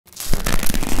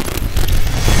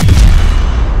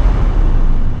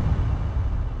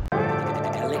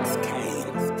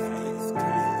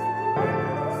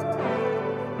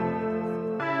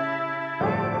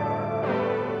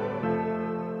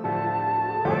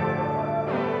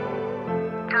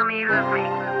me, love me.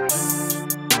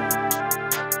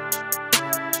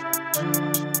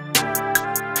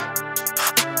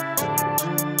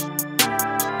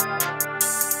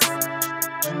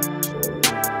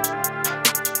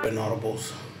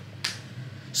 Inaudibles.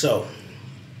 So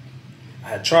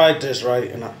I tried this,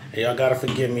 right, and y'all gotta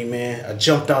forgive me, man. I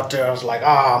jumped out there. I was like,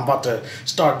 I'm about to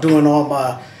start doing all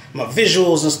my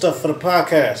visuals and stuff for the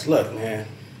podcast. Look, man.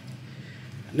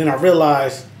 And then I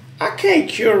realized I can't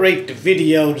curate the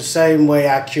video the same way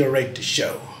I curate the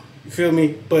show. You feel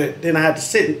me? But then I had to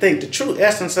sit and think the true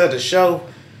essence of the show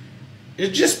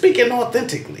is just speaking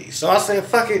authentically. So I said,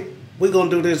 fuck it. We're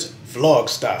going to do this vlog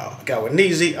style. I got with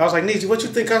Neezy. I was like, Neezy, what you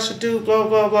think I should do? Blah,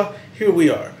 blah, blah. Here we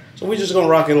are. So we just going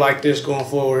to rock it like this going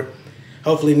forward.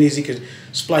 Hopefully Neezy can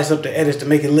splice up the edits to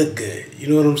make it look good. You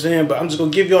know what I'm saying? But I'm just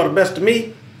going to give y'all the best of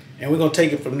me. And we're going to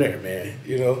take it from there, man.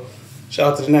 You know?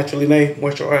 Shout out to the Naturally Named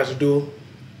Moisturizer Duo.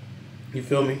 You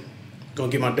feel me?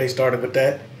 Going to get my day started with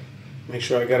that. Make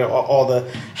sure I got all the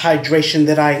hydration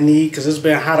that I need. Because it's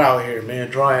been hot out here, man.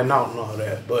 Drying out and all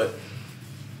that. But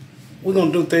we're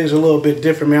going to do things a little bit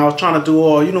different, man. I was trying to do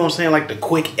all, you know what I'm saying, like the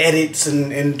quick edits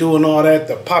and doing all that,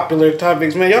 the popular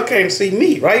topics. Man, y'all can't see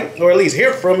me, right? Or at least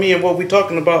hear from me and what we're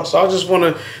talking about. So I just want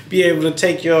to be able to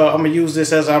take y'all, I'm going to use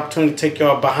this as an opportunity to take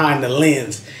y'all behind the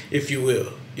lens, if you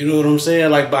will. You know what I'm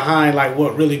saying? Like behind like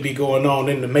what really be going on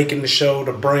in the making the show,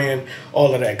 the brand,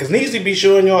 all of that. Because Neezy be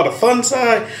showing y'all the fun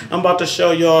side. I'm about to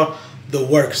show y'all the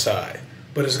work side.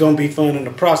 But it's going to be fun in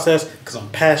the process because I'm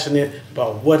passionate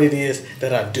about what it is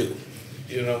that I do.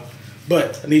 You know,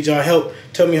 but I need y'all help.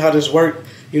 Tell me how this work.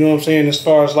 You know what I'm saying? As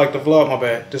far as like the vlog, my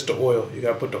bad. Just the oil. You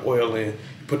gotta put the oil in.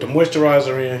 You put the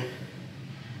moisturizer in.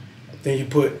 Then you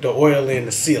put the oil in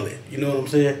to seal it. You know what I'm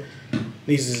saying?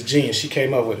 Needs is a genius. She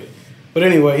came up with it. But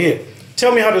anyway, yeah.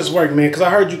 Tell me how this work, man. Because I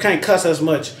heard you can't cuss as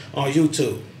much on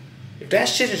YouTube. If that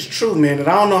shit is true, man, then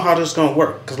I don't know how this is gonna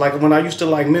work. Because like when I used to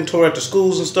like mentor at the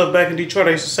schools and stuff back in Detroit,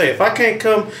 I used to say, if I can't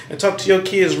come and talk to your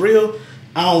kids real,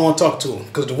 I don't want to talk to them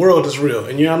because the world is real.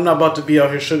 And, you know, I'm not about to be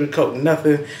out here sugarcoating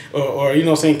nothing or you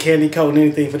know what I'm saying, candy coating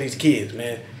anything for these kids,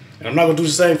 man. And I'm not going to do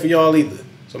the same for y'all either.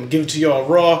 So I'm going to give it to y'all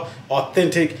raw,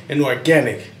 authentic, and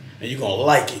organic. And you're going to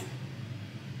like it.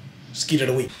 Skeet of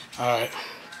the week. All right.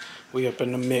 We up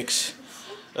in the mix.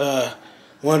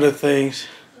 One of the things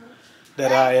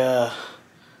that I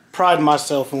pride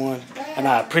myself on and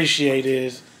I appreciate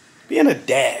is being a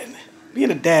dad. Being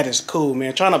a dad is cool,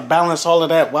 man. Trying to balance all of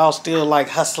that while still like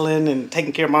hustling and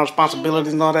taking care of my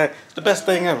responsibilities and all that. It's the best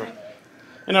thing ever. Ain't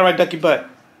that right, Ducky Butt?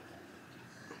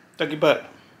 Ducky Butt.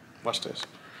 Watch this.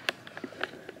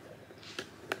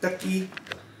 Ducky.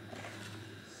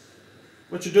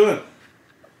 What you doing?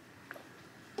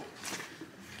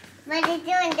 What are you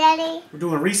doing, Daddy? We're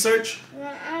doing research?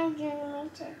 Yeah, I'm doing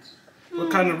research. What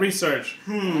kind of research?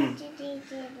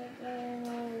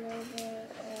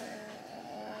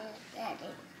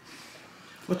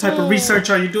 What type of research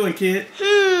are you doing, kid?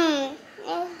 Can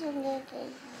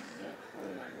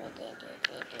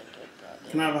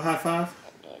I have a high five?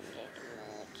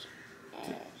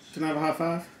 Can I have a high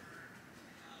five?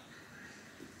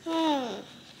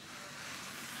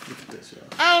 Look at this, y'all.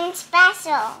 I'm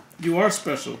special. You are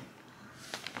special.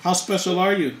 How special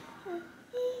are you?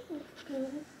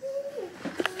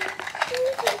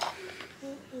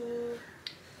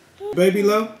 Baby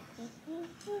Low?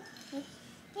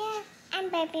 Yeah, I'm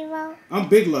Baby Low. I'm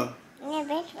Big Low. Yeah,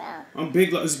 Big Low. I'm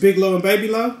Big Low. Is Big Low and Baby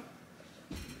Low?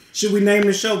 Should we name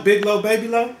the show Big Low, Baby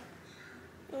Low?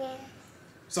 Yeah.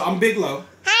 So I'm Big Low.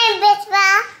 I'm Big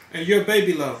Low. And you're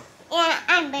Baby Low. Yeah,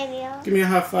 I'm Baby Low. Give me a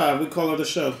high five. We call it a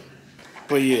show.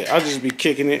 But yeah, I just be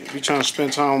kicking it. Be trying to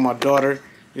spend time with my daughter.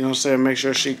 You know what I'm saying? Make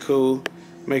sure she cool.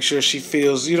 Make sure she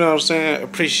feels, you know what I'm saying,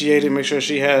 appreciated. Make sure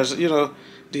she has, you know,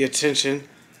 the attention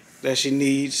that she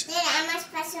needs. Dad, I'm a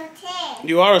special kid.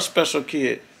 You are a special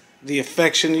kid. The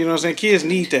affection, you know what I'm saying? Kids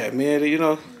need that, man, you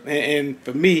know. And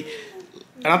for me,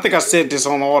 and I think I said this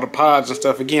on all the pods and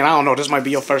stuff. Again, I don't know. This might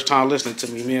be your first time listening to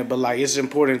me, man. But, like, it's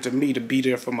important to me to be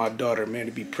there for my daughter, man,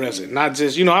 to be present. Not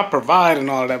just, you know, I provide and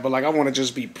all of that, but, like, I want to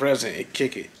just be present and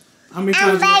kick it. How many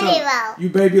times I'm Baby Low. You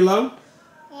Baby Low?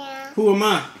 Yeah. Who am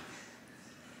I?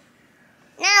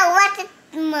 No, what did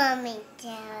Mommy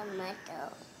tell me to?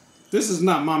 This is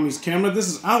not Mommy's camera. This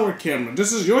is our camera.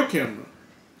 This is your camera.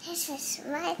 This is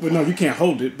my Well, no, you can't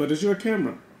hold it, but it's your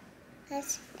camera.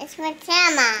 It's my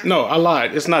camera. No, I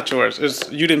lied. It's not yours.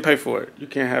 You didn't pay for it. You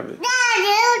can't have it. No,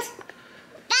 dude.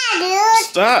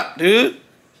 Stop, dude.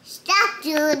 Stop,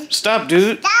 dude. Stop,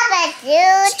 dude. Stop it,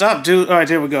 dude. Stop, dude. All right,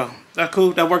 there we go. That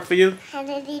cool? That work for you? I'm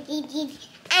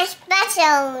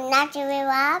special, not to be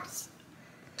robs.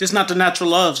 This is not the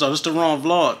natural loves, though. This is the wrong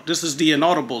vlog. This is the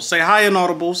Inaudibles. Say hi,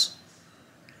 Inaudibles.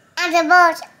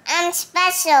 Audibles, I'm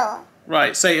special.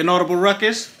 Right. Say Inaudible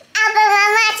Ruckus.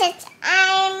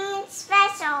 I'm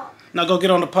special. Now go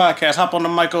get on the podcast. Hop on the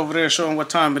mic over there and show them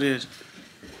what time it is.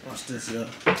 Watch this, y'all.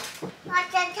 What's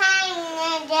the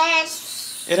time it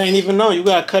is? It ain't even on. You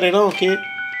gotta cut it on, kid.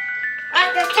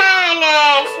 What's the time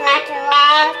it is, Mr.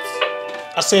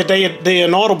 Watch? I said they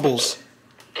Inaudibles.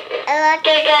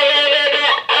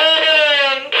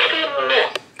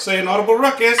 Say Inaudible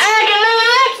Ruckus.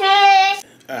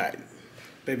 Alright.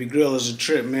 Baby girl is a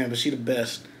trip, man, but she the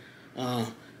best. I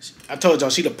told y'all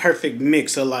she the perfect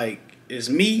mix of like, it's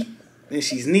me, then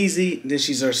she's Neezy, then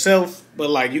she's herself,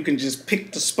 but like you can just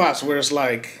pick the spots where it's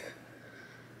like,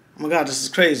 oh my God, this is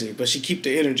crazy. But she keep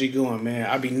the energy going, man.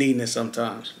 I be needing it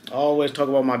sometimes. I always talk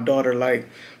about my daughter, like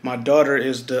my daughter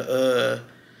is the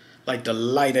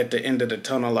light at the end of the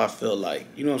tunnel, I feel like.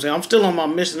 You know what I'm saying? I'm still on my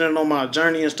mission and on my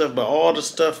journey and stuff, but all the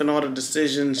stuff and all the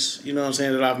decisions, you know what I'm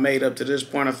saying, that I've made up to this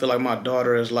point, I feel like my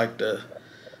daughter is like the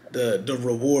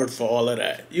reward for all of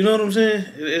that. You know what I'm saying?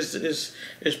 It's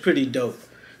pretty dope.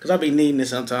 Because I be needing it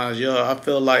sometimes, y'all. I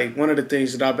feel like one of the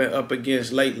things that I've been up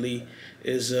against lately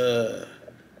is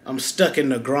I'm stuck in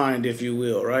the grind, if you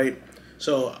will, right?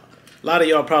 So a lot of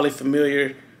y'all probably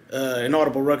familiar.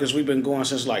 Inaudible Ruckus, we've been going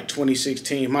since like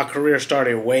 2016. My career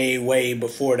started way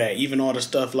before that. Even all the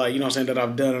stuff like, you know what I'm saying, that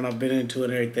I've done and I've been into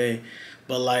and everything.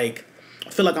 But like, I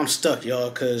feel like I'm stuck, y'all,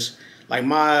 because like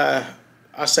I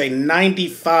say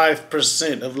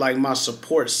 95% of like my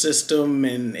support system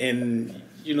and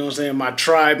you know what I'm saying, my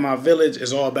tribe, my village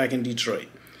is all back in Detroit.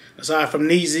 Aside from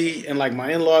Neezy and like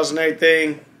my in-laws and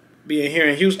everything, being here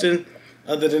in Houston,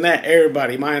 other than that,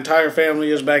 everybody, my entire family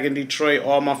is back in Detroit,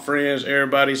 all my friends,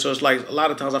 everybody. So it's like a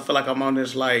lot of times I feel like I'm on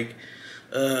this like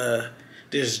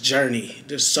this journey,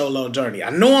 this solo journey. I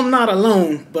know I'm not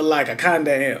alone, but like I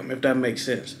kinda am, if that makes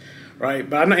sense, right?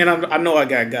 But I know I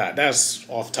got God. That's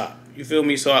off top. You feel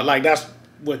me? So like that's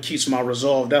what keeps my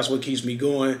resolve. That's what keeps me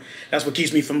going. That's what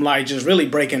keeps me from like just really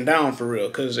breaking down for real.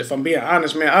 Because if I'm being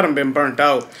honest, man, I done been burnt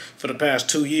out for the past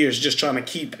 2 years just trying to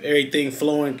keep everything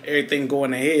flowing, everything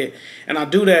going ahead. And I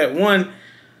do that, one,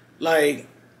 like,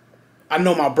 I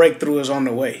know my breakthrough is on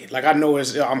the way. Like, I know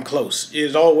I'm close.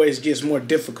 It always gets more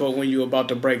difficult when you're about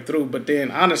to break through. But then,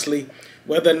 honestly,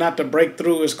 whether or not the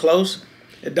breakthrough is close,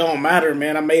 it don't matter,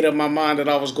 man. I made up my mind that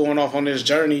I was going off on this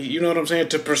journey, you know what I'm saying,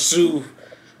 to pursue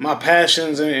my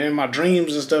passions and my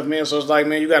dreams and stuff, man. So it's like,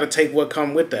 man, you got to take what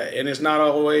come with that. And it's not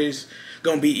always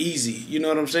going to be easy. You know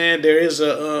what I'm saying? There is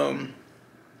I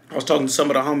was talking to some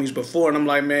of the homies before, and I'm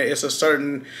like, man, it's a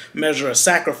certain measure of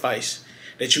sacrifice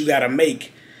that you got to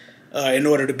make in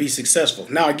order to be successful.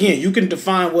 Now, again, you can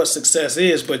define what success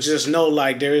is, but just know,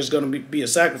 like, there is going to be a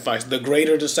sacrifice. The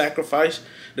greater the sacrifice,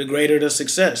 the greater the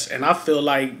success. And I feel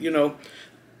like, you know,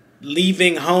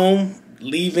 leaving home,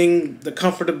 leaving the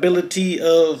comfortability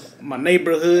of my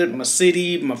neighborhood, my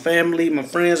city, my family, my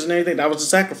friends and everything, that was a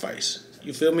sacrifice.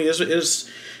 You feel me? It's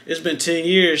been 10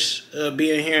 years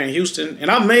being here in Houston,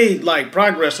 and I made like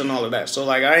progress and all of that. So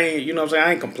like I ain't, you know what I'm saying,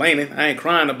 I ain't complaining, I ain't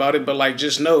crying about it, but like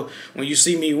just know when you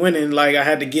see me winning, like I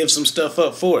had to give some stuff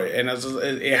up for it, and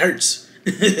it hurts.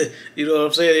 You know what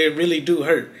I'm saying? It really do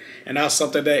hurt. And that's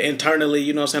something that internally,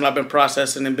 you know what I'm saying, I've been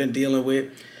processing and been dealing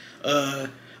with.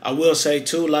 I will say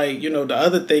too, like, you know, the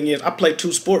other thing is I play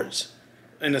 2 sports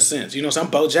in a sense. You know, so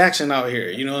I'm Bo Jackson out here.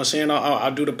 You know what I'm saying?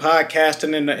 I do the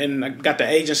podcasting and I got the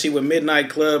agency with Midnight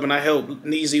Club, and I help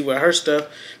Neezy with her stuff.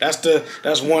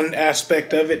 That's one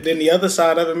aspect of it. Then the other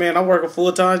side of it, man, I work a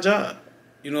full-time job.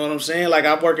 You know what I'm saying? Like,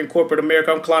 I work in corporate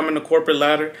America. I'm climbing the corporate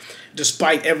ladder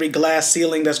despite every glass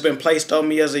ceiling that's been placed on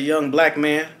me as a young black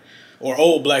man. Or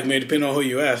old black man, depending on who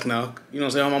you ask now. You know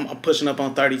what I'm saying? I'm pushing up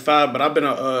on 35, but I've been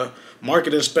a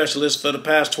marketing specialist for the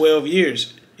past 12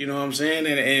 years. You know what I'm saying?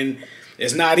 And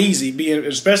it's not easy, being,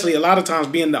 especially a lot of times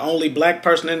being the only black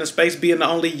person in the space, being the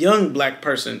only young black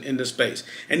person in the space.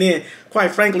 And then,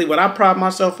 quite frankly, what I pride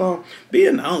myself on,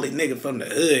 being the only nigga from the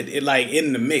hood,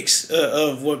 in the mix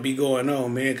of what be going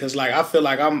on, man. Because, like, I feel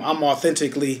like I'm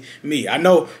authentically me. I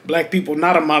know black people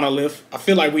not a monolith. I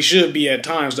feel like we should be at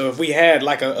times, though. If we had,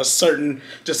 like, a certain,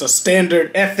 just a standard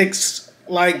ethics,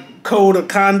 like, code of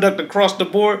conduct across the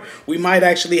board, we might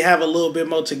actually have a little bit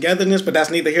more togetherness, but that's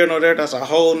neither here nor there. That's a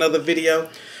whole nother video.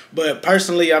 But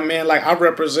personally, I mean, like, I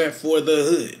represent for the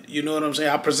hood. You know what I'm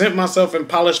saying? I present myself and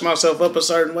polish myself up a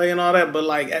certain way and all that, but,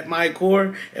 like, at my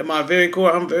core, at my very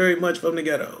core, I'm very much from the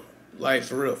ghetto. Like,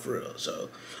 for real, for real. So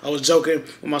I was joking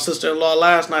with my sister-in-law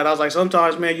last night. I was like,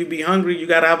 sometimes, man, you be hungry, you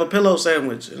got to have a pillow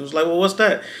sandwich. And it was like, well, what's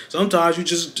that? Sometimes you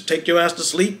just take your ass to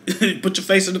sleep, put your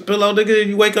face in the pillow, nigga, and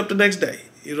you wake up the next day.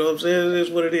 You know what I'm saying? It is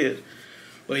what it is.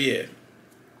 But yeah,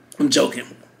 I'm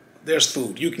joking. There's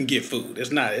food. You can get food.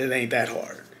 It ain't that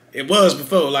hard. It was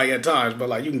before, like at times, but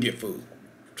like you can get food.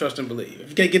 Trust and believe. If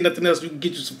you can't get nothing else, you can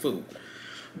get you some food.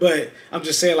 But I'm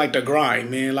just saying, like the grind,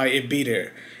 man, like it be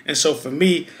there. And so for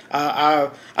me, I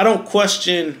don't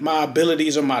question my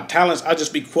abilities or my talents. I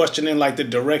just be questioning like the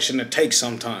direction to take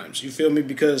sometimes. You feel me?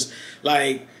 Because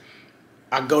like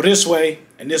I go this way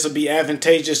and this will be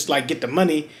advantageous, like get the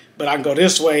money, but I can go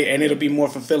this way and it'll be more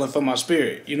fulfilling for my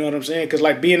spirit. You know what I'm saying? Because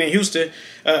like being in Houston,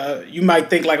 you might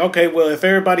think like, okay, well, if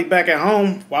everybody back at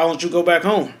home, why don't you go back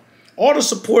home? All the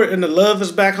support and the love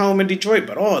is back home in Detroit,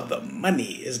 but all the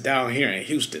money is down here in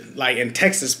Houston, like in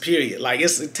Texas, period. Like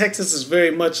Texas is very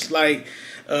much like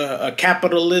a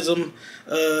capitalism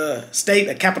state,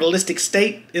 a capitalistic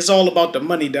state. It's all about the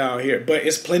money down here, but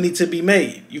it's plenty to be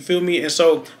made. You feel me? And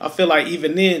so I feel like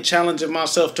even then challenging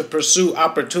myself to pursue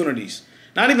opportunities.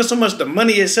 Not even so much the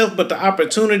money itself, but the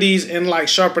opportunities and like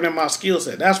sharpening my skill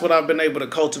set. That's what I've been able to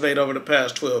cultivate over the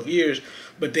past 12 years.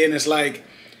 But then it's like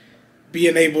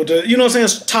being able to, you know what I'm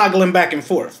saying, toggling back and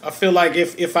forth. I feel like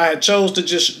if I had chose to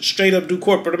just straight up do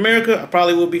corporate America, I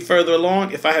probably would be further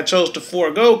along. If I had chose to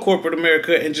forego corporate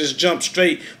America and just jump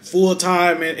straight full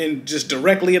time and just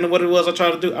directly into what it was I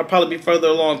tried to do, I'd probably be further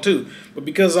along too. But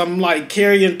because I'm like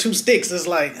carrying two sticks, it's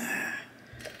like,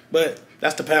 but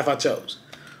that's the path I chose.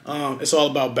 It's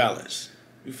all about balance.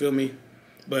 You feel me?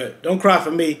 But don't cry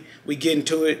for me. We get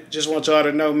into it. Just want y'all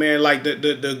to know, man, like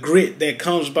the grit that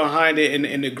comes behind it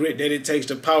and the grit that it takes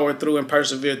to power through and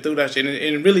persevere through that shit. And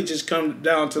it really just comes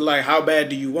down to like how bad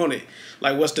do you want it?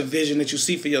 Like what's the vision that you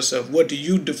see for yourself? What do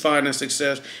you define as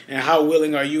success? And how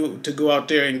willing are you to go out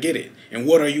there and get it? And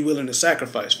what are you willing to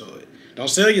sacrifice for it? Don't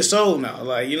sell your soul now.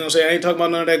 Like, you know what I'm saying? I ain't talking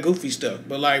about none of that goofy stuff.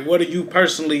 But like, what are you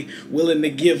personally willing to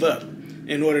give up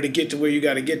in order to get to where you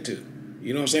got to get to?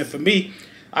 You know what I'm saying? For me,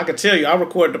 I can tell you, I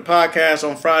record the podcast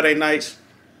on Friday nights.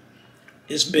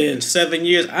 It's been 7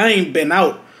 years. I ain't been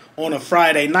out on a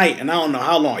Friday night, and I don't know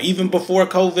how long, even before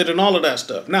COVID and all of that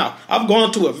stuff. Now, I've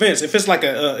gone to events. If it's like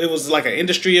it was like an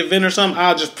industry event or something,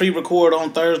 I'll just pre-record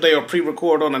on Thursday or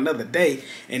pre-record on another day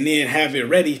and then have it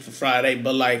ready for Friday.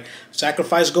 But like,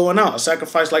 sacrifice going out,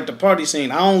 sacrifice like the party scene.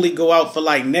 I only go out for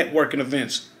like networking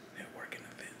events.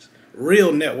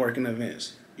 Real networking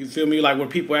events. You feel me? Like where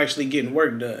people actually getting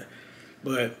work done.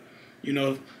 But, you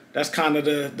know, that's kind of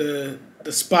the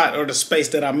spot or the space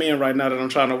that I'm in right now that I'm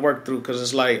trying to work through. Because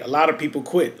it's like a lot of people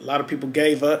quit. A lot of people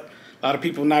gave up. A lot of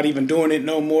people not even doing it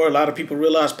no more. A lot of people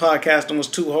realized podcasting was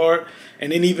too hard.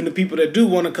 And then even the people that do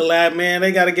want to collab, man,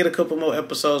 they got to get a couple more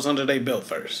episodes under their belt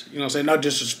first. You know what I'm saying? No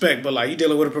disrespect, but like you're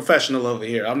dealing with a professional over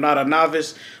here. I'm not a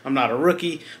novice. I'm not a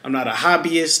rookie. I'm not a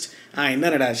hobbyist. I ain't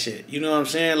none of that shit. You know what I'm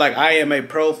saying? Like I am a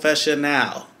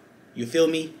professional. You feel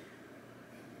me?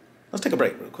 Let's take a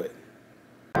break real quick.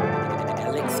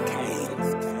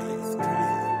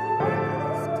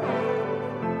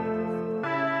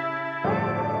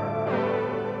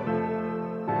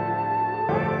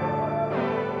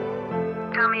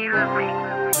 Tell me you love me.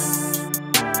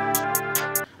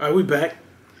 All right, we back.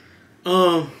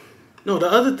 No, the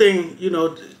other thing, you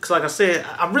know, cause like I said,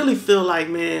 I really feel like,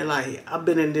 man, like I've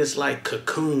been in this like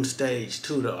cocoon stage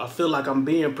too, though. I feel like I'm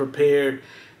being prepared.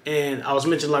 And I was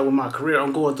mentioning like with my career,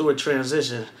 I'm going through a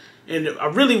transition. And I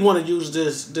really want to use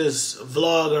this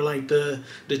vlog or like the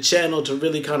channel to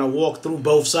really kind of walk through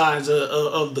both sides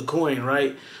of the coin,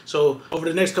 right? So over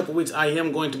the next couple of weeks, I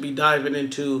am going to be diving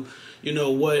into, you know,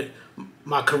 what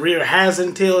my career has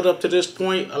entailed up to this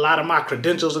point, a lot of my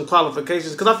credentials and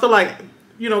qualifications. Because I feel like,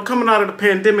 you know, coming out of the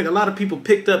pandemic, a lot of people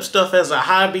picked up stuff as a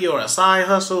hobby or a side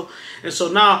hustle. And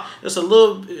so now it's a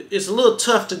little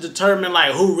tough to determine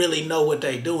like who really know what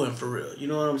they doing for real. You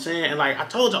know what I'm saying? And like I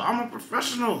told you, I'm a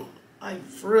professional, like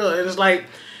for real. And it's like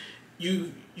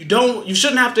you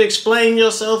shouldn't have to explain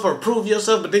yourself or prove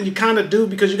yourself, but then you kind of do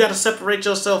because you got to separate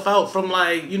yourself out from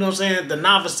like, you know what I'm saying, the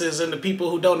novices and the people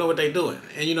who don't know what they're doing.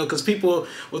 And, you know, because people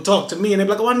will talk to me and they're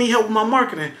like, oh, I need help with my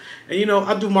marketing. And, you know,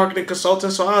 I do marketing consulting,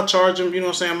 so I'll charge them, you know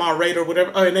what I'm saying, my rate or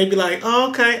whatever. And they be like, oh,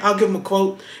 okay, I'll give them a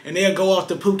quote. And they'll go off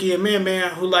to Pookie and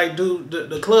Man who like do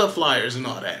the club flyers and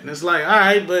all that. And it's like, all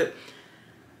right, but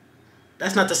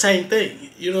that's not the same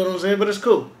thing. You know what I'm saying? But it's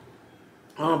cool.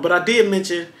 But I did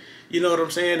mention, you know what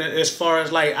I'm saying, as far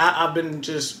as like I've been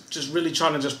just really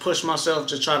trying to just push myself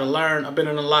to try to learn. I've been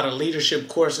in a lot of leadership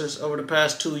courses over the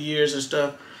past 2 years and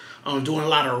stuff. Doing a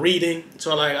lot of reading.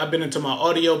 So like I've been into my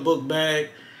audio book bag,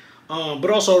 but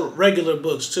also regular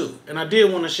books too. And I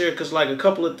did want to share because like a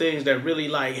couple of things that really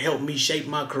like helped me shape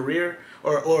my career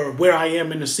or where I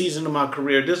am in the season of my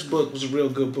career. This book was a real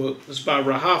good book. It's by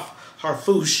Rahaf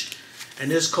Harfouche.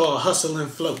 and it's called Hustle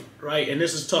and Float, right? And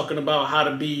this is talking about how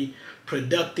to be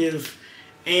productive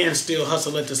and still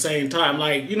hustle at the same time.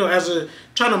 Like, you know,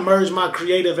 trying to merge my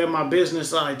creative and my business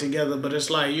side together, but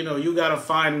it's like, you know, you got to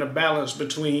find the balance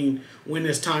between when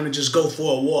it's time to just go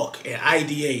for a walk and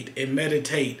ideate and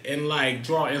meditate and like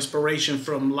draw inspiration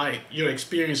from like your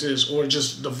experiences or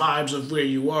just the vibes of where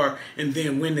you are, and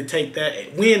then when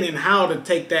and how to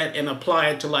take that and apply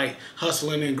it to like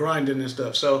hustling and grinding and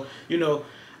stuff. So, you know,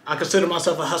 I consider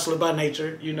myself a hustler by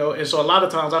nature, you know, and so a lot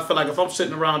of times I feel like if I'm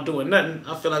sitting around doing nothing,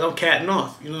 I feel like I'm catting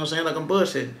off, you know what I'm saying, like I'm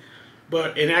bullshitting.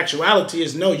 But in actuality,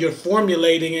 no, you're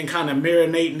formulating and kind of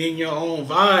marinating in your own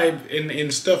vibe,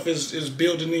 and stuff is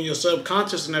building in your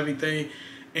subconscious and everything,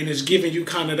 and it's giving you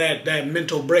kind of that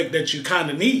mental break that you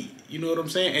kind of need, you know what I'm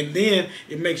saying? And then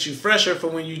it makes you fresher for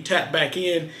when you tap back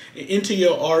into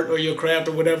your art or your craft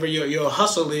or whatever your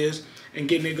hustle is, and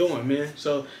getting it going, man.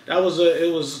 So that was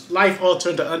it was life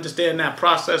altering to understand that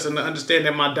process and to understand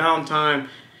that my downtime,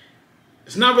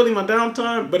 it's not really my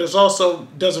downtime, but it's also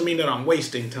doesn't mean that I'm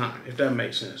wasting time, if that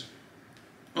makes sense.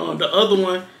 The other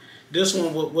one, this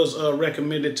one was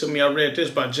recommended to me. I read this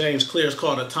by James Clear. It's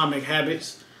called Atomic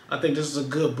Habits. I think this is a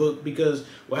good book because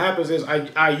what happens is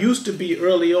I used to be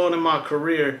early on in my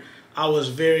career, I was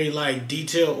very like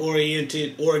detail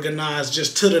oriented, organized,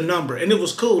 just to the number. And it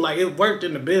was cool. Like it worked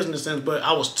in the business sense, but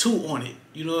I was too on it.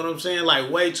 You know what I'm saying?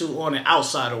 Like way too on it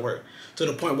outside of work, to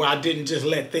the point where I didn't just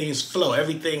let things flow.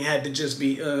 Everything had to just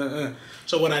be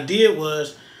So what I did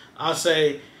was, I'll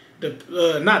say,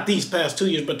 not these past 2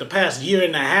 years, but the past year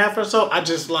and a half or so, I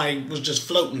just like was just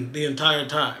floating the entire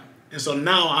time. And so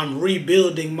now I'm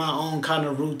rebuilding my own kind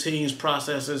of routines,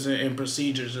 processes, and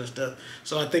procedures and stuff.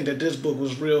 So I think that this book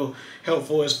was real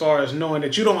helpful as far as knowing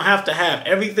that you don't have to have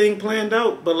everything planned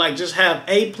out, but like just have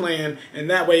a plan. And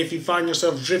that way, if you find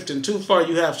yourself drifting too far,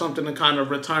 you have something to kind of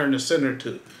return the center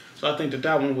to. So I think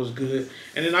that one was good.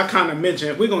 And then I kind of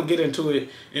mentioned, we're going to get into it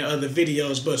in other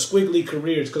videos, but squiggly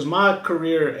careers, because my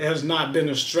career has not been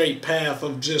a straight path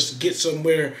of just get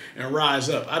somewhere and rise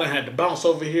up. I done had to bounce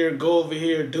over here, go over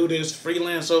here, do this,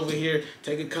 freelance over here,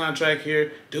 take a contract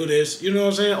here, do this, you know what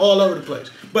I'm saying? All over the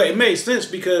place. But it made sense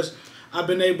because I've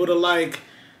been able to like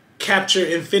capture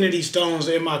infinity stones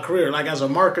in my career. Like as a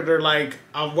marketer, like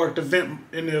I've worked in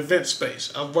the event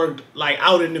space. I've worked like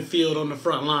out in the field on the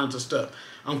front lines of stuff.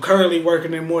 I'm currently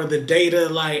working in more of the data,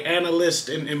 like analyst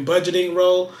and budgeting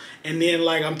role. And then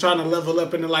like I'm trying to level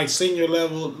up into like senior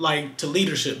level, like to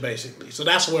leadership basically. So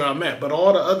that's where I'm at. But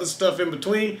all the other stuff in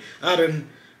between, I done,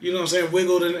 you know what I'm saying,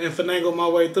 wiggled and finagled my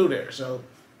way through there. So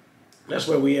that's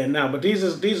where we at now. But these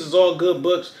is all good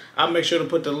books. I'll make sure to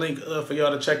put the link for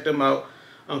y'all to check them out.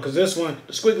 Because this one,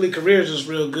 The Squiggly Careers, is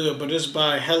real good. But it's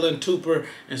by Helen Tupper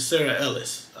and Sarah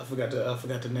Ellis. I forgot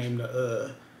to name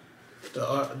the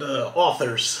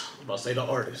authors. I was about to say the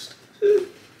artist.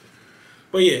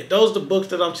 But yeah, those are the books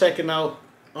that I'm checking out.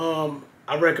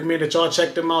 I recommend that y'all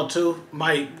check them out too.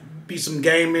 Might be some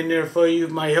game in there for you.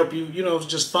 Might help you, you know,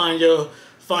 just find your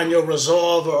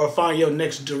resolve or find your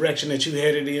next direction that you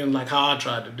headed in, like how I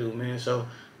tried to do, man. So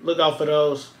look out for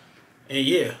those. And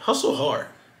yeah, hustle hard.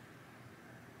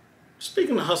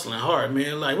 Speaking of hustling hard,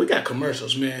 man, like we got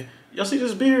commercials, man. Y'all see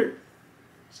this beard?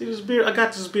 See this beard? I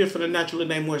got this beard from the Naturally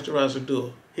Named Moisturizer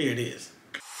Duo. Here it is.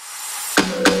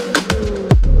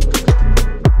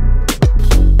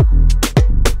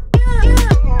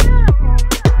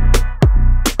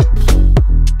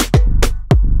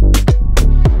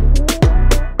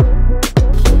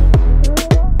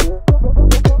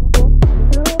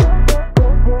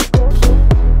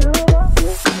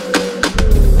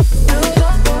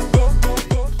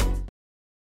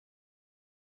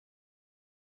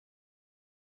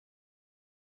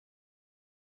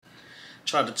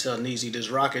 Tried to tell Neezy this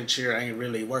rocking chair ain't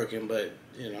really working, but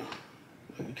you know,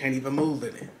 you can't even move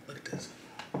in it. Look at this.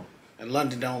 And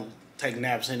London don't take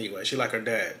naps anyway. She like her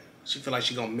dad. She feel like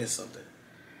she gonna miss something.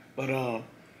 But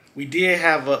we did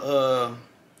have a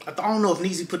I don't know if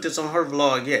Neezy put this on her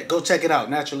vlog yet. Go check it out,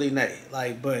 Naturally Nay.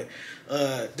 Like, but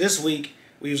this week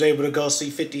we was able to go see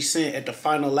 50 Cent at the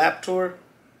Final Lap Tour.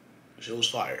 It was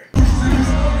fire.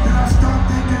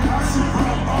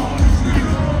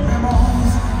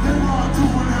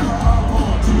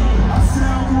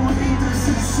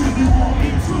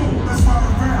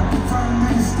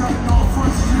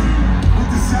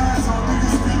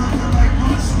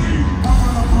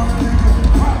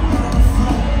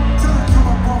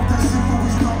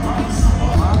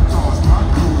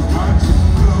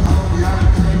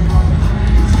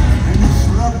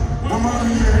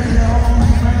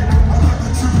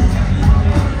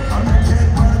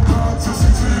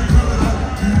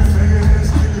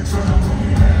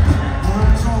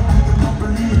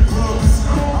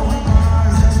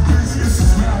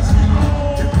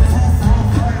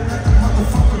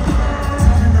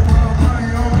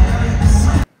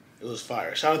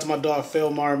 fire. Shout out to my dog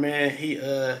Philmar, man. He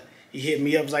hit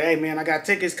me up, was like, hey man, I got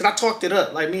tickets. Cause I talked it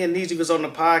up. Like me and Neezy was on the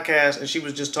podcast and she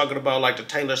was just talking about like the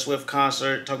Taylor Swift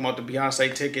concert, talking about the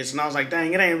Beyonce tickets. And I was like,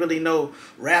 dang, it ain't really no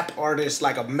rap artist,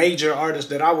 like a major artist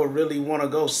that I would really want to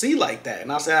go see like that.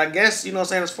 And I said, I guess, you know what I'm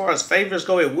saying, as far as favorites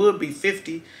go, it would be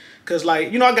 50. Cause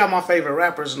like, you know, I got my favorite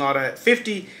rappers and all that.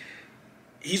 50,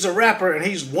 he's a rapper and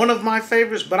he's one of my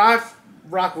favorites, but I've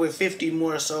rock with 50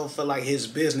 more so for like his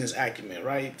business acumen,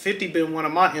 right? 50 been one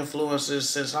of my influences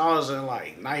since I was in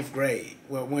like ninth grade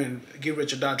when Get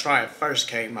Rich or Die Trying first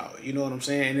came out. You know what I'm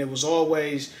saying? And it was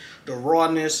always the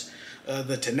rawness,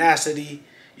 the tenacity.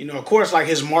 You know, of course, like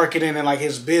his marketing and like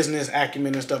his business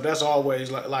acumen and stuff. That's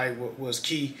always like was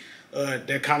key.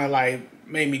 That kind of like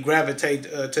made me gravitate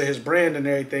to his brand and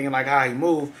everything and like how he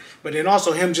moved. But then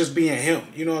also him just being him.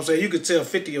 You know what I'm saying? You could tell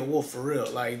 50 a wolf for real.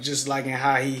 Like just like in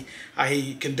how he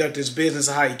conduct his business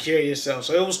and how he carry himself.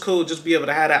 So it was cool just be able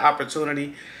to have that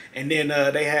opportunity. And then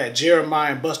they had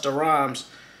Jeremiah and Busta Rhymes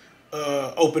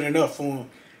opening up for him.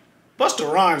 Busta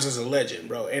Rhymes is a legend,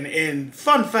 bro. And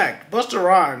fun fact, Busta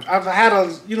Rhymes, I've had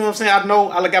a, you know what I'm saying? I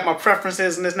know I got my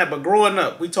preferences and this and that, but growing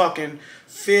up, we talking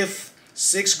 5th,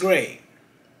 6th grade.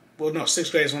 Well, no,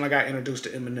 6th grade is when I got introduced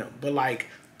to Eminem. But like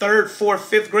 3rd,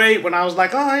 4th, 5th grade, when I was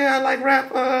like, oh yeah, I like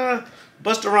rap.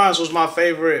 Busta Rhymes was my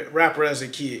favorite rapper as a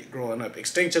kid growing up.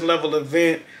 Extinction Level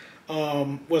Event,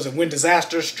 was it When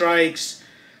Disaster Strikes?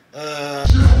 Houston,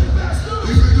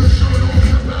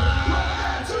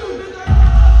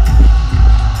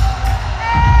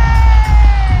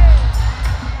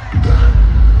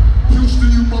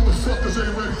 you motherfuckers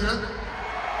ain't ready yet.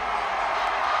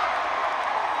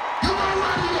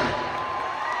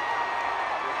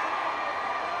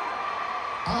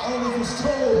 I always was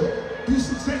told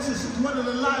Houston, Texas is one of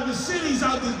the livest cities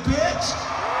out this bitch.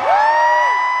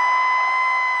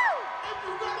 If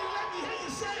you're ready, let me hear you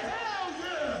say hell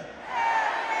yeah.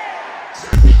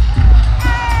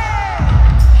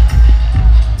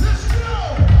 Let's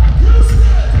go,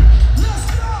 Houston. Let's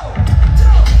go.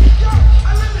 Yo, I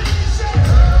let me hear you say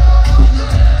hell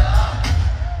yeah.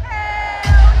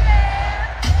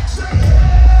 Say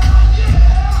hell yeah.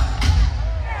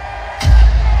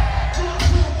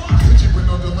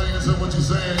 What you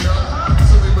saying, y'all?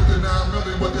 Silly with the 9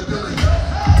 million, what the dealing,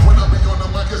 when I be on the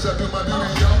mic, yes, I do my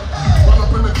duty, y'all. While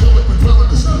up in the club, we dwelling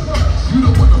the stuff. You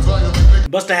don't want to violate.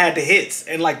 Busta had the hits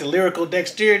and like the lyrical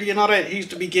dexterity and all that. He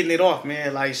used to be getting it off,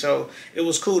 man. Like, so it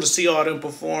was cool to see all them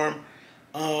perform.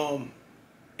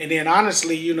 And then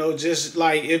honestly, you know, just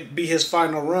like it be his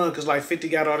final run because like 50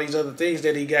 got all these other things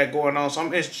that he got going on. So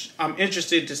I'm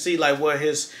interested to see like what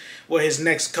his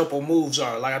next couple moves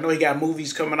are. Like I know he got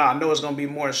movies coming out. I know it's gonna be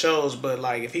more shows, but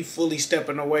like if he fully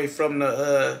stepping away from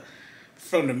the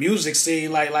music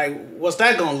scene, like what's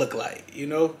that gonna look like? You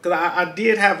know, because I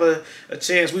did have a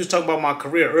chance. We was talking about my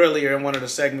career earlier in one of the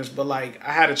segments, but like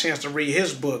I had a chance to read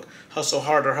his book, Hustle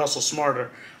Harder, Hustle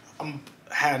Smarter. I'm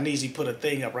had Neezy put a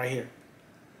thing up right here.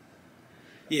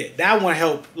 Yeah, that one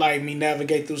helped like me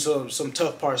navigate through some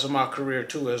tough parts of my career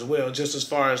too as well. Just as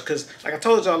far as, cause like I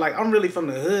told y'all, like I'm really from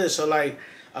the hood, so like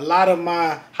a lot of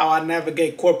how I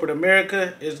navigate corporate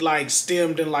America is like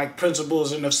stemmed in like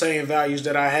principles and the same values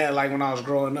that I had like when I was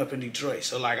growing up in Detroit.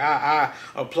 So like I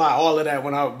apply all of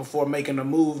that before making a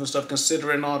move and stuff,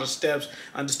 considering all the steps,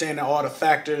 understanding all the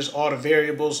factors, all the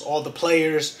variables, all the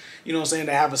players, you know what I'm saying,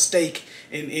 that have a stake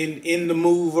in the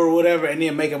move or whatever, and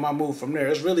then making my move from there.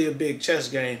 It's really a big chess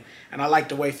game, and I like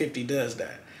the way 50 does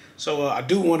that. So I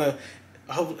do want to,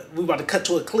 we about to cut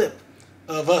to a clip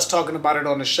of us talking about it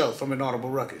on the show from Inaudible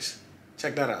Ruckus.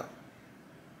 Check that out.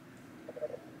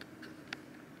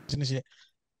 50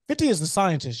 is the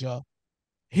scientist, y'all.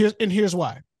 Here's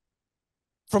why.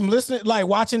 From listening, like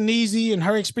watching Neezy and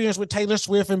her experience with Taylor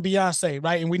Swift and Beyonce,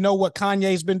 right? And we know what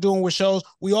Kanye's been doing with shows.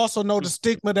 We also know the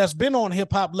stigma that's been on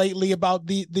hip hop lately about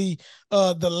the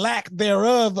lack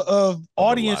thereof of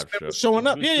audience showing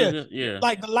up. Yeah.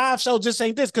 Like the live show just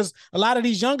ain't this, because a lot of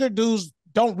these younger dudes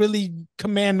don't really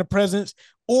command the presence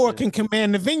or can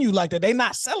command the venue like that. They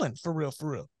not selling for real.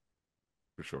 For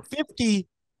sure. 50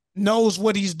 knows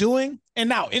what he's doing. And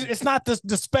now it's not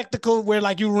the spectacle where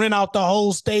like you rent out the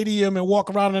whole stadium and walk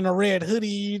around in a red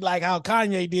hoodie like how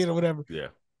Kanye did or whatever. Yeah.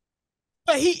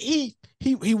 But he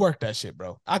worked that shit,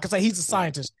 bro. I could say he's a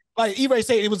scientist. Like E-Ray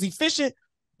said, it was efficient,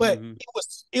 but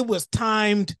it was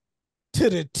timed to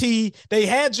the T. They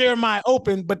had Jeremiah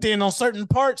open, but then on certain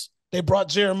parts, they brought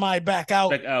Jeremiah back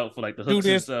out for like the hooks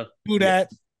and stuff. Do that.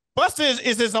 Busta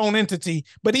is his own entity,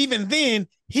 but even then,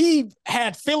 he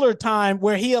had filler time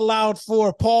where he allowed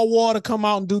for Paul Wall to come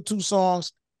out and do 2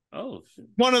 songs, Oh, shit.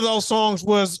 One of those songs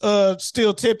was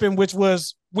Still Tipping, which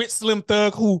was with Slim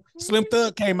Thug, who Slim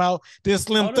Thug came out. Then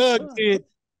Slim Thug did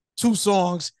 2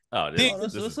 songs. Oh,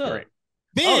 this is great.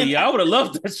 Then, I would have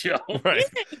loved that show. Right.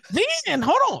 Then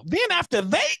hold on. Then after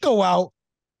they go out,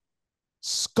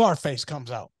 Scarface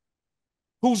comes out.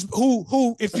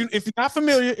 Who if you're not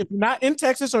familiar, if you're not in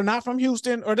Texas or not from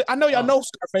Houston, or I know y'all know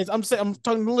Scarface. I'm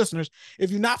talking to listeners.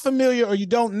 If you're not familiar or you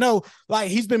don't know, like,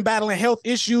 he's been battling health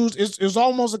issues. It's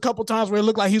almost a couple times where it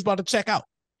looked like he's about to check out.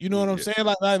 You know what I'm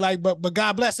saying? But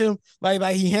God bless him.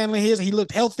 Like he handling his. He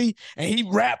looked healthy and he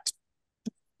rapped.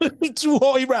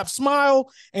 He rapped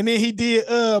 "Smile" and then he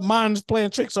did "Mine's Playing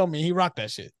Tricks on Me." He rocked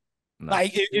that shit. Nice.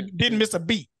 Like it didn't miss a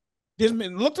beat. It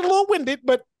looked a little winded,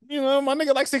 but you know, my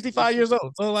nigga like 65 years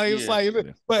old. So like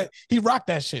but he rocked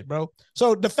that shit, bro.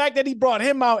 So the fact that he brought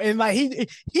him out and like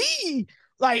he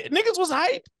like niggas was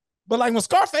hype, but like when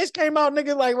Scarface came out,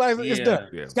 nigga, it's done.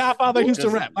 Yeah. Godfather Houston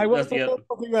rap. Like what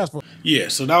you ask for? Yeah,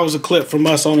 so that was a clip from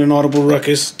us on Inaudible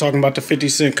Ruckus talking about the 50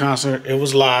 Cent concert. It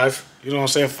was live. You know what I'm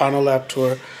saying? Final lap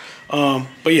tour.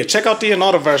 But yeah, check out the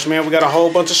Inaudiverse, man. We got a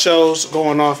whole bunch of shows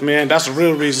going off, man. That's the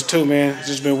real reason too, man.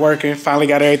 Just been working. Finally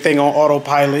got everything on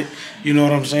autopilot. You know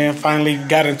what I'm saying? Finally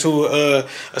got into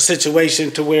a situation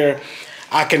to where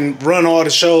I can run all the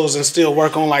shows and still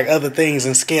work on like other things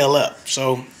and scale up.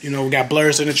 So, you know, we got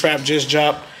Blurs in the Trap just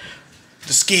dropped,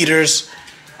 the Skeeters,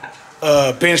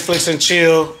 Bench Flicks and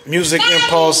Chill, Music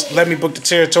Impulse, Let Me Book the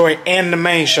Territory, and the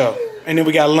main show. And then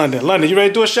we got London. London, you ready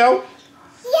to do a show?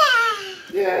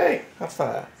 Yeah. Yay. High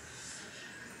five.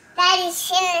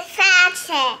 Daddy's in the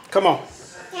closet. Come on.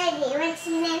 Daddy, what's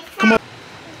in the closet? Come on.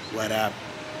 What up?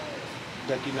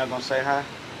 Ducky not gonna say hi?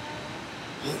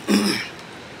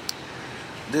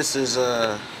 This is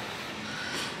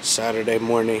Saturday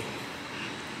morning.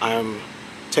 I'm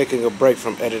taking a break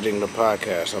from editing the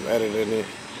podcast. I'm editing it.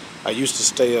 I used to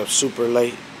stay up super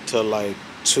late till like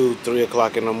 2, 3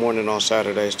 o'clock in the morning on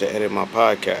Saturdays to edit my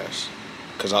podcast.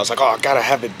 Because I was like, I gotta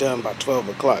have it done by 12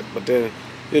 o'clock. But then,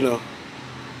 you know,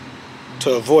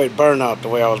 to avoid burnout the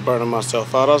way I was burning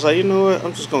myself out, I was like, you know what?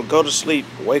 I'm just gonna go to sleep,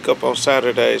 wake up on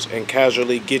Saturdays, and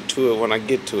casually get to it when I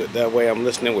get to it. That way I'm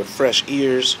listening with fresh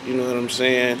ears, you know what I'm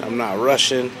saying? I'm not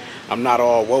rushing. I'm not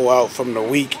all woe out from the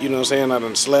week, you know what I'm saying? I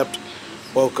done slept,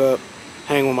 woke up,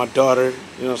 hang with my daughter,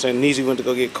 you know what I'm saying? Neezy went to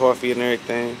go get coffee and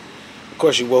everything. Of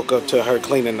course, you woke up to her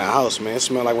cleaning the house, man. It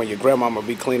smelled like when your grandmama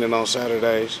be cleaning on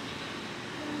Saturdays.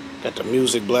 Got the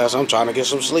music blast. I'm trying to get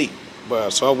some sleep. But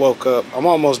so I woke up. I'm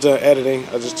almost done editing.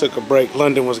 I just took a break.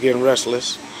 London was getting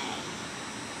restless.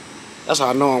 That's how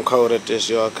I know I'm cold at this,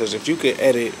 y'all. Because if you could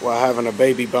edit while having a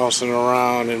baby bouncing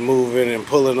around and moving and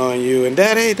pulling on you and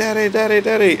daddy, daddy, daddy,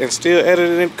 daddy, and still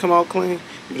editing it come out clean,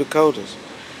 you the coldest.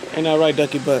 Ain't that right,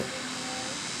 Ducky Butt?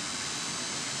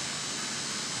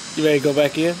 You ready to go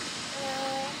back in?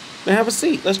 Man, have a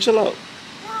seat. Let's chill out.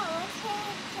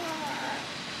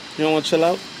 You don't want to chill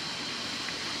out?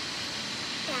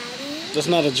 That's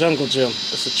not a jungle gym.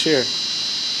 It's a chair.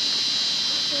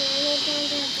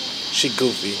 She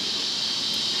goofy.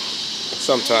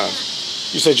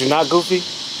 Sometimes. You said you're not goofy?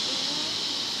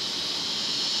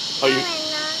 Oh,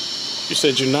 you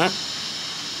said you're not?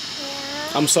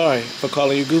 Yeah. I'm sorry for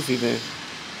calling you goofy then.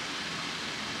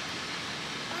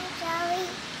 I'm sorry.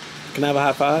 Can I have a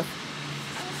high five?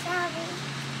 I'm sorry.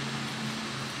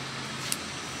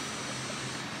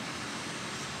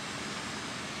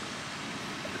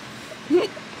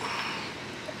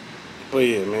 But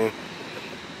yeah, man.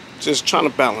 Just trying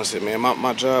to balance it, man.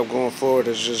 My job going forward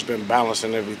has just been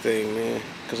balancing everything, man.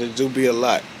 Because it do be a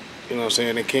lot. You know what I'm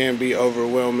saying? It can be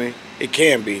overwhelming. It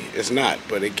can be. It's not,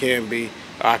 but it can be.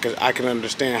 I can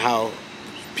understand how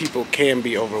people can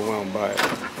be overwhelmed by it.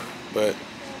 But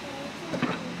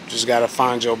just got to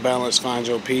find your balance, find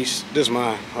your peace. This is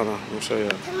mine. Hold on. Let me show you.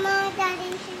 Come on,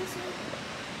 Daddy.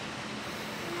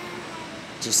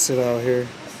 Just sit out here.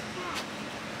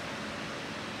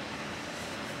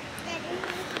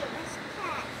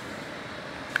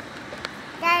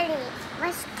 Daddy,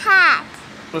 what's that?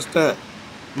 What's that?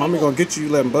 Mommy gonna get you. You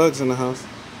letting bugs in the house.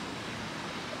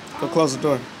 Go close the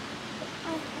door.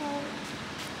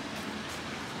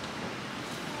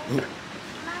 Okay.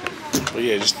 But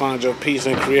yeah, just find your peace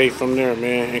and create from there,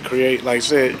 man. And create, like I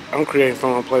said, I'm creating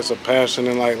from a place of passion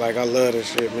and like I love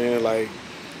this shit, man. Like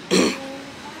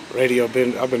radio,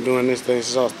 I've been doing this thing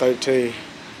since I was 13.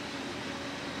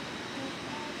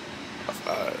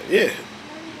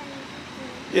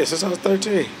 Yeah, since I was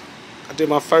 13. I did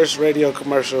my first radio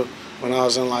commercial when I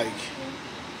was in like,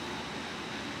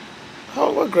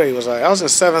 what grade was I? I was in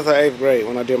 7th or 8th grade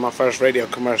when I did my first radio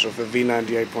commercial for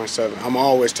V98.7. I'm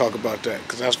always talk about that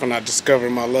because that's when I discovered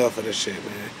my love for this shit,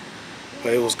 man.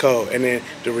 But it was cold. And then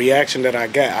the reaction that I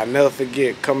got, I never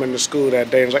forget coming to school that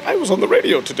day and was like, I was on the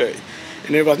radio today.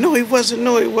 And everybody, no, he wasn't,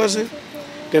 no, he wasn't.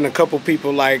 Then a couple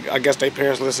people, like, I guess their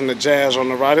parents listened to jazz on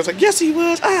the radio. It's like, yes, he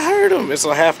was. I heard him. And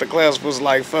so half the class was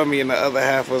like for me and the other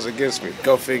half was against me.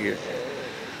 Go figure.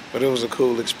 But it was a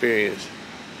cool experience.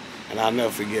 And I'll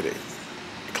never forget it.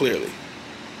 Clearly.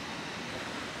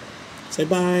 Say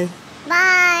bye.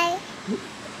 Bye.